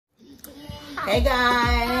Hey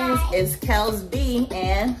guys, it's Kelz B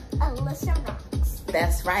and Alyssa Rocks.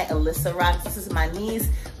 That's right, Alyssa Rocks. This is my niece.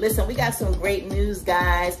 Listen, we got some great news,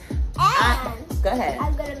 guys. And go ahead.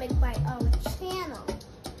 I'm gonna make my own channel.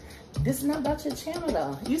 This is not about your channel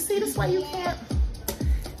though. You see, this why you can't.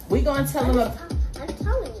 We're gonna tell them. I'm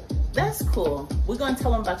telling you. That's cool. We're gonna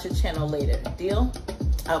tell them about your channel later. Deal?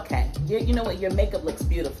 Okay. You know what? Your makeup looks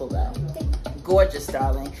beautiful though. Gorgeous,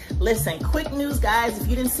 darling. Listen, quick news, guys. If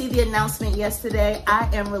you didn't see the announcement yesterday, I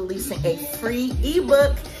am releasing a free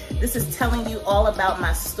ebook. This is telling you all about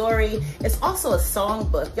my story. It's also a song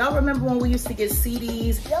book. Y'all remember when we used to get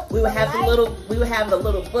CDs? Yep, We would have a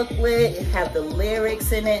little booklet, it have the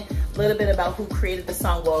lyrics in it, a little bit about who created the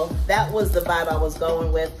song. Well, that was the vibe I was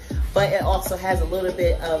going with, but it also has a little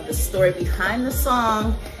bit of the story behind the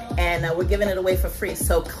song, and we're giving it away for free.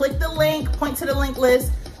 So click the link, point to the link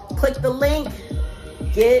list, click the link,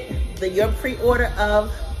 get your pre-order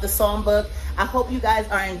of the song book. I hope you guys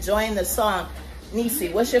are enjoying the song. Nisi,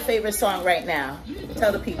 what's your favorite song right now?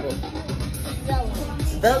 Tell the people.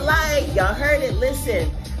 The Light. Y'all heard it.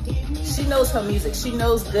 Listen, she knows her music. She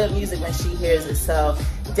knows good music when she hears it. So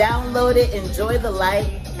download it, enjoy The Light,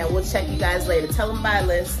 and we'll check you guys later. Tell them bye,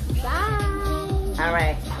 Liz. Bye. All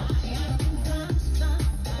right.